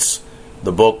concludes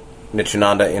the book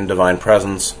Nityananda in Divine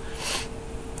Presence.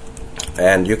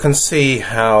 And you can see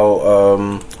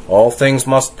how all things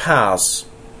must pass,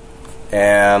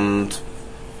 and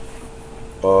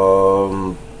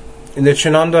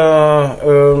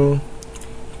Nityananda,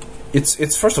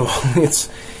 it's first of all, it's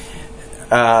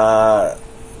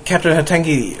Captain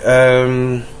Hatengi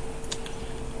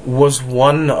was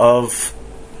one of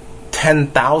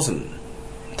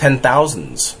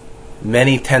 10,000s,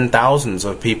 many 10,000s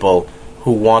of people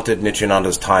who wanted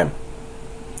Nityananda's time.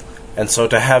 And so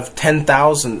to have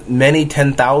 10,000, many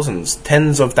 10,000s,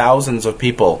 tens of thousands of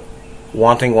people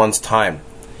wanting one's time,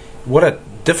 what a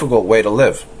difficult way to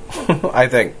live, I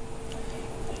think.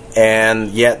 And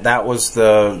yet that was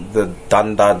the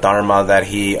Danda Dharma that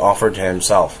he offered to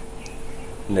himself,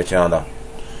 Nityananda.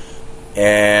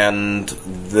 And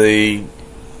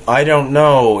I don't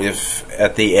know if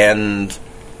at the end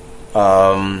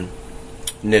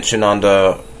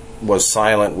Nityananda was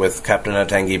silent with Captain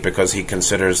Hatengi because he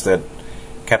considers that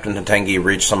Captain Hatengi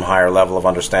reached some higher level of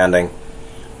understanding.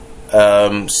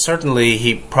 Certainly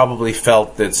he probably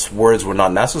felt that words were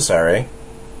not necessary.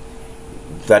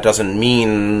 That doesn't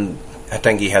mean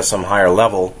Hatengi has some higher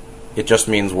level. It just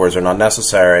means words are not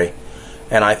necessary.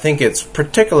 And I think it's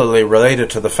particularly related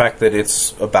to the fact that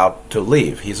it's about to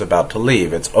leave. He's about to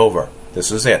leave. It's over.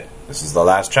 This is it. This is the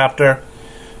last chapter,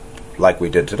 like we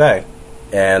did today.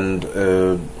 And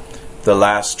the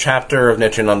last chapter of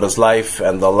Nityananda's life,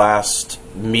 and the last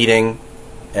meeting,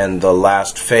 and the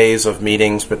last phase of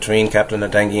meetings between Captain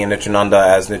Hatengi and Nityananda,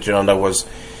 as Nityananda was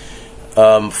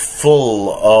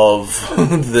full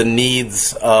of the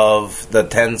needs of the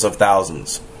tens of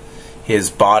thousands. His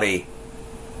body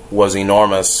was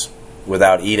enormous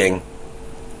without eating,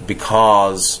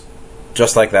 because,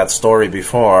 just like that story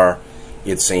before,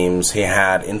 it seems, he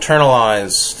had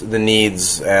internalized the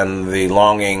needs and the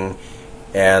longing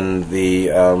and the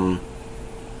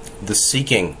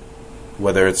seeking,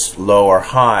 whether it's low or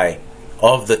high,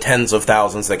 of the tens of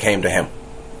thousands that came to him.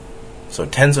 So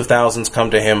tens of thousands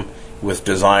come to him with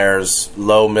desires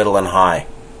low, middle, and high,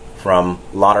 from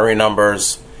lottery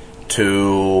numbers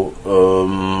to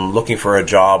looking for a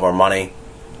job or money,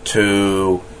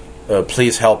 to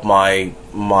please help my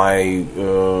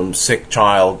sick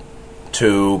child,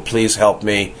 to please help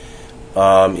me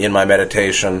in my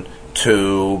meditation,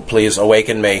 to please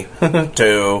awaken me,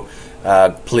 to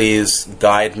please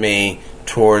guide me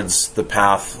towards the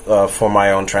path for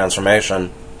my own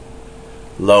transformation.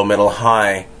 Low, middle,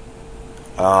 high.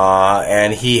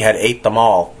 And he had ate them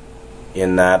all,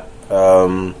 in that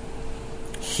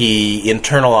he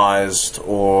internalized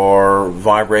or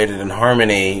vibrated in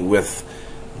harmony with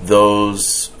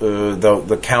those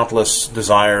the countless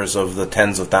desires of the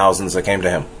tens of thousands that came to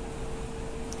him.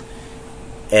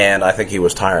 And I think he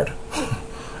was tired.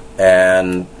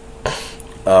 And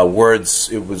words,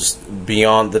 it was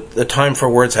beyond, the time for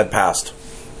words had passed.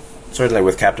 Certainly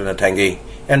with Captain Hatengi,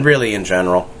 and really in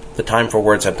general, the time for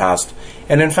words had passed.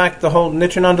 And in fact,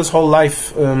 Nityananda's whole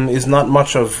life is not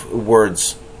much of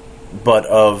words, but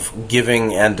of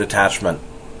giving and detachment.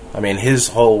 I mean, his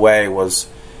whole way was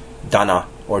dana,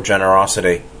 or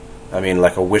generosity. I mean,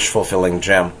 like a wish-fulfilling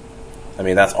gem. I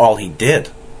mean, that's all he did.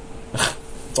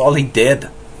 That's all he did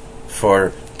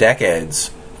for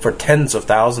decades, for tens of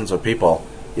thousands of people,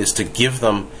 is to give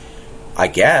them, I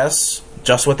guess,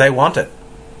 just what they wanted.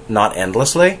 Not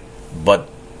endlessly, but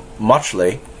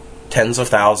muchly. Tens of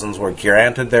thousands were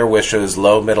granted their wishes,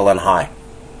 low, middle, and high.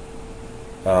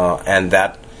 And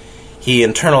that he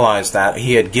internalized that.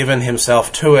 He had given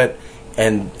himself to it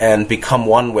and become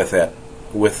one with it,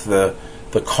 with the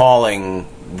calling,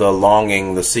 the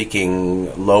longing, the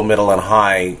seeking, low, middle, and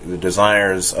high, the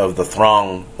desires of the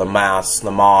throng, the mass,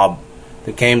 the mob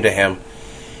that came to him.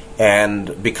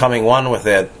 And becoming one with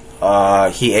it,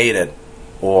 he ate it,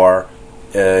 or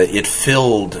it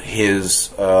filled his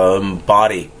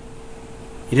body.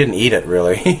 He didn't eat it,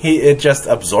 really. It just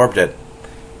absorbed it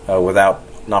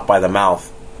not by the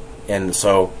mouth. And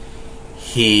so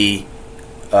his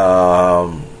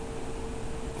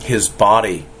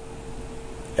body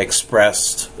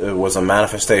expressed, was a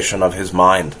manifestation of his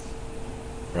mind,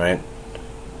 right?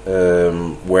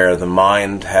 Where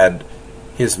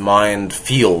his mind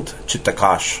field,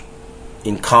 chittakash,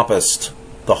 encompassed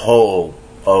the whole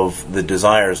of the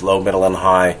desires, low, middle, and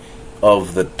high,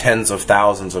 of the tens of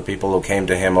thousands of people who came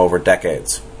to him over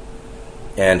decades.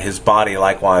 And his body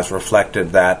likewise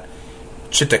reflected that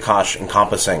chittakash,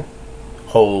 encompassing,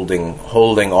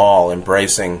 holding all,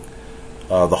 embracing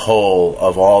the whole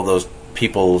of all those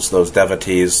people's, those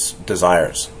devotees'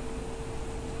 desires.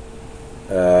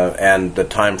 and the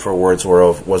time for words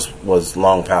was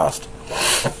long past.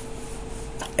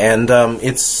 And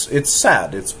it's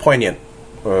sad, it's poignant.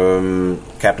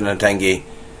 Captain Ntengi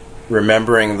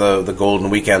remembering the golden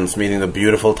weekends, meeting the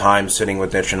beautiful times sitting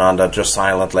with Nityananda just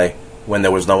silently when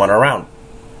there was no one around.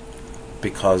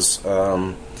 Because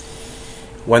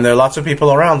when there are lots of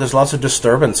people around, there's lots of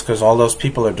disturbance because all those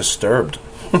people are disturbed.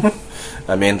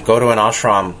 I mean, go to an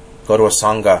ashram, go to a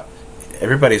sangha,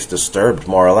 everybody's disturbed,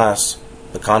 more or less.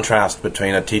 The contrast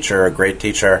between a teacher, a great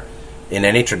teacher, in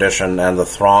any tradition, and the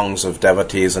throngs of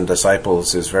devotees and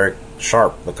disciples is very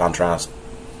sharp, the contrast.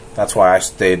 That's why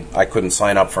I couldn't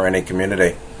sign up for any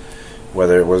community,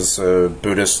 whether it was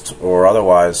Buddhist or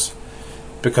otherwise,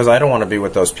 because I don't want to be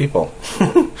with those people.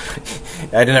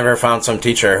 I never found some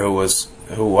teacher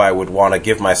who I would want to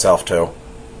give myself to,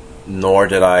 nor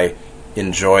did I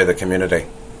enjoy the community.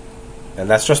 And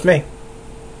that's just me.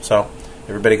 So,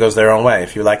 everybody goes their own way.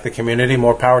 If you like the community,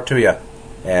 more power to you.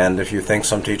 And if you think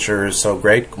some teacher is so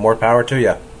great, more power to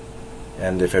you.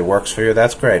 And if it works for you,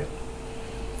 that's great.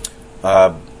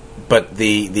 But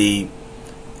the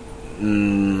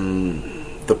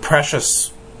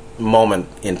precious moment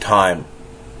in time,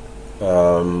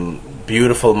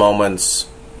 beautiful moments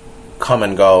come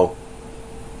and go,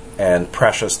 and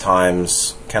precious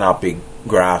times cannot be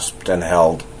grasped and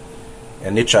held.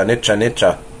 And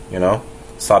anicca, you know,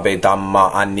 sabe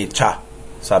dhamma anicca,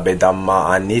 sabe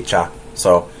dhamma anicca.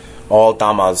 So all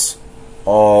dhammas,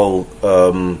 all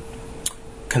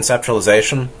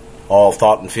conceptualization, all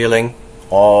thought and feeling,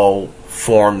 all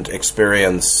formed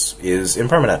experience is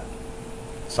impermanent.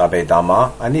 Sabe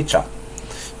dhamma anicca.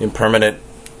 Impermanent,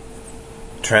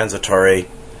 transitory,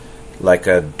 like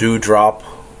a dewdrop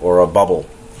or a bubble,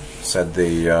 said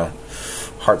the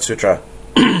Heart Sutra.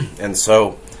 And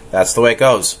so that's the way it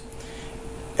goes.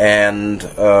 And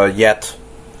yet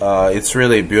it's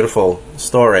really a beautiful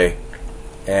story.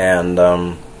 And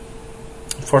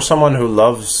for someone who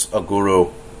loves a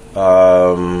guru,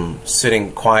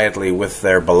 sitting quietly with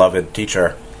their beloved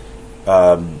teacher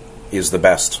is the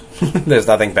best. There's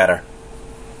nothing better.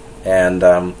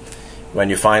 And when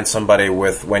you find somebody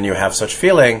when you have such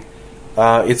feeling,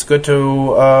 it's good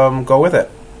to go with it.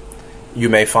 You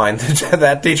may find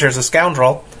that teacher's a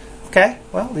scoundrel. Okay,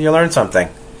 well, you learned something.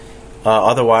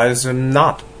 Otherwise,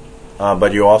 not.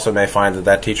 But you also may find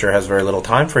that teacher has very little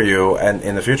time for you and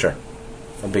in the future,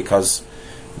 because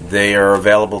they are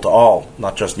available to all,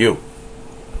 not just you.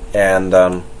 And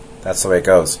that's the way it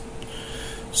goes.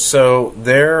 So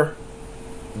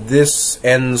this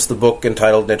ends the book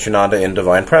entitled Nityananda in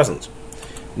Divine Presence.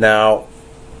 Now,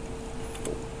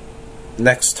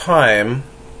 next time,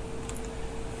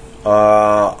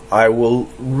 I will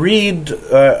read,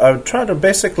 I'll try to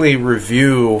basically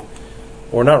review,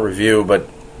 or not review, but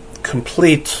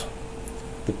complete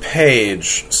the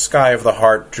page, Sky of the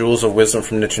Heart, Jewels of Wisdom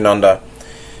from Nityananda,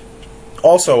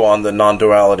 also on the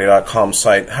nonduality.com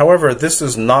site. However, this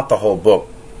is not the whole book.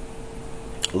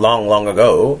 Long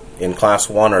ago, in class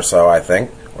 1 or so, I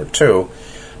think, or 2,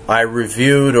 I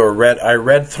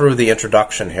read through the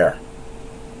introduction here.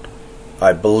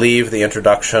 I believe the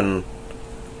introduction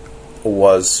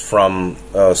was from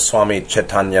Swami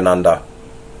Chaitanyananda,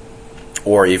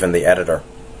 or even the editor.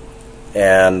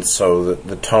 And so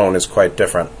the tone is quite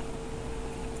different.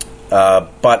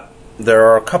 But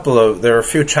there are a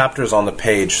few chapters on the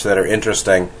page that are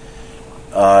interesting,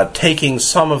 taking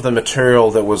some of the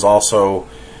material that was also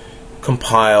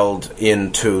compiled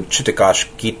into Chittakash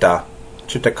Gita.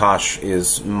 Chittakash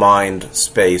is mind,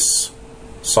 space,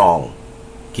 song.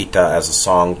 Gita as a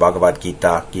song, Bhagavad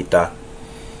Gita.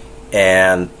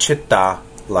 And Chitta,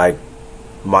 like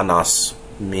Manas,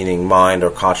 meaning mind or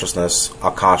consciousness,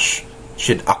 Akash,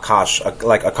 Chid Akash,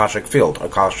 like Akashic field,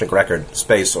 Akashic record,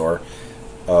 space or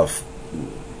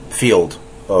field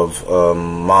of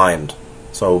mind.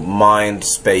 So mind,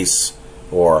 space,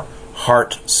 or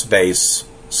heart, space,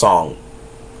 song.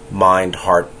 Mind,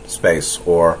 heart, space,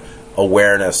 or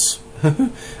awareness,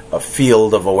 a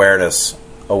field of awareness,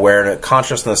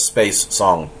 consciousness, space,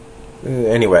 song.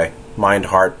 Anyway, mind,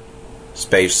 heart,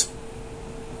 space,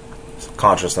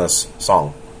 consciousness,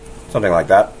 song. Something like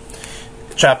that.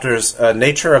 Chapters,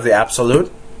 Nature of the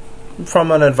Absolute,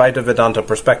 from an Advaita Vedanta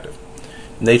perspective.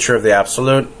 Nature of the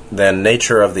Absolute, then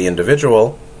Nature of the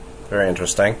Individual, very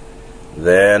interesting.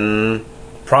 Then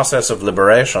Process of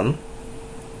Liberation,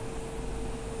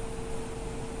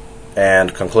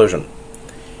 and Conclusion.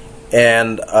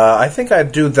 And I think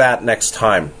I'd do that next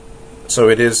time. So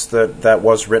it is that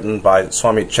was written by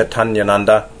Swami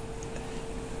Chaitanyananda.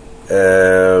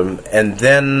 And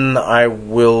then I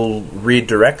will read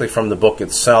directly from the book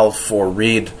itself, or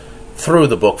read through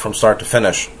the book from start to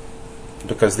finish.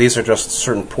 because these are just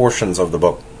certain portions of the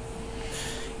book.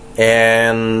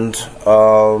 And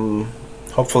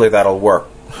hopefully that'll work.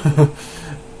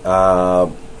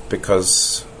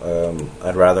 Because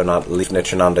I'd rather not leave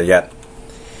Nityananda yet.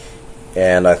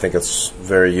 And I think it's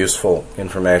very useful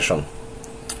information.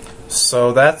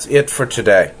 So that's it for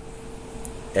today.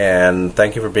 And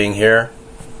thank you for being here.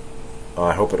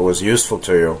 I hope it was useful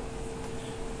to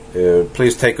you.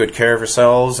 Please take good care of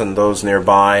yourselves and those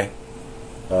nearby.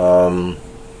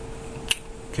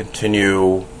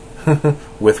 Continue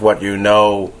with what you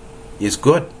know is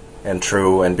good and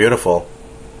true and beautiful.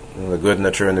 And the good and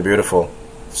the true and the beautiful.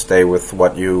 Stay with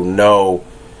what you know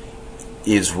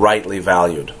is rightly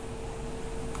valued.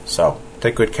 So,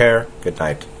 take good care. Good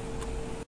night.